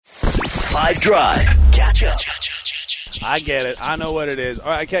5 Drive. Catch up. I get it. I know what it is. All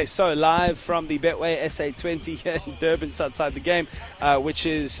right, okay, so live from the Betway SA20 here in Durban, outside the game, which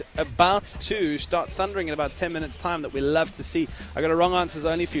is about to start thundering in about 10 minutes' time, that we love to see. I got a wrong answers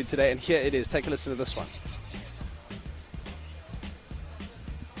only for you today, and here it is. Take a listen to this one.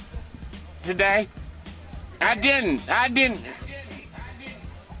 Today, I didn't.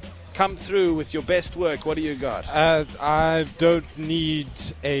 Come through with your best work. What do you got? I don't need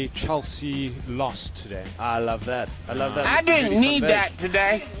a Chelsea loss today. I love that. I love that. I didn't need that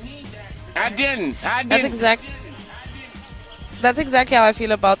today. I didn't. That's exactly how I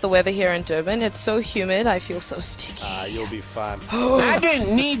feel about the weather here in Durban. It's so humid. I feel so sticky. You'll be fine. I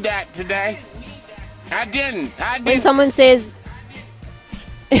didn't need that today. I didn't. When someone says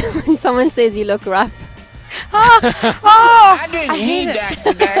you look rough. I didn't need that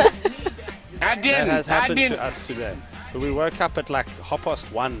today. I didn't. That has happened to us today. But we woke up at like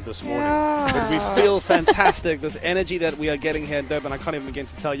 1:30 this morning. Yeah. But we feel fantastic. This energy that we are getting here in Durban, I can't even begin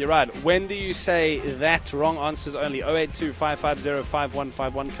to tell you. Right, when do you say that? Wrong answers only.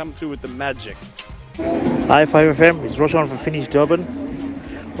 082-550-5151. Come through with the magic. Hi 5FM, it's Roshan from Finnish Durban.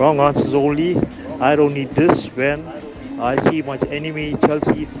 Wrong answers only. I don't need this when I see my enemy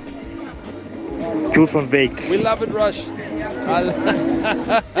Chelsea shoot from Wake. We love it, Rush.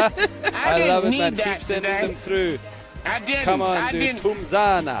 I love it, man. that Keep sending today. them through. I didn't. Come on, I dude. didn't.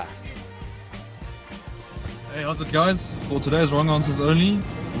 Tumzana. Hey, how's it, guys? For today's wrong answers only,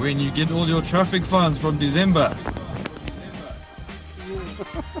 when you get all your traffic fines from December.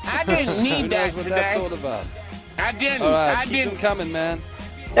 I didn't Who need knows that what that's all today. about? I didn't. All right, I keep them didn't. coming, man.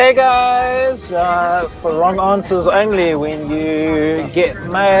 Hey guys, for wrong answers only, when you get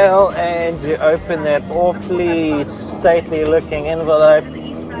mail and you open that awfully stately looking envelope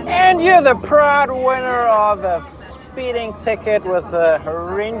and you're the proud winner of a speeding ticket with a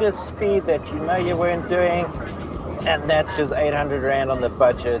horrendous speed that you know you weren't doing, and that's just 800 Rand on the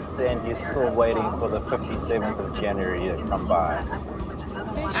budget and you're still waiting for the 57th of January to come by.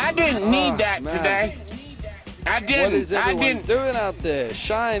 I didn't need that man. today. I didn't. What is I everyone didn't. doing out there?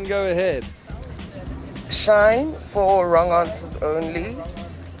 Shine, go ahead. Shine for wrong answers only.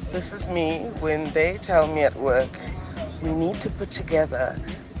 This is me when they tell me at work we need to put together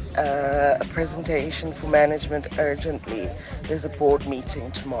a presentation for management urgently. There's a board meeting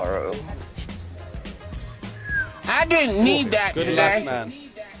tomorrow. I didn't need that Good today. luck, man.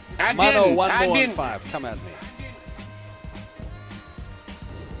 I Mano, didn't. one I more on didn't. 5. Come at me.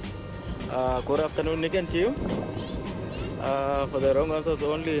 Good afternoon again to you. For the wrong answers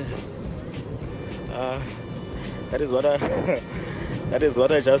only, that is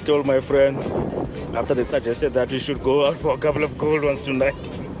what I just told my friend after they suggested that we should go out for a couple of cold ones tonight.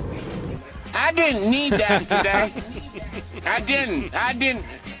 I didn't need that today. I didn't.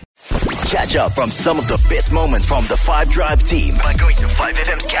 Catch up from some of the best moments from the 5 Drive team by going to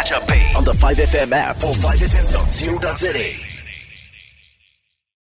 5FM's catch up page on the 5FM app or 5FM.co.za.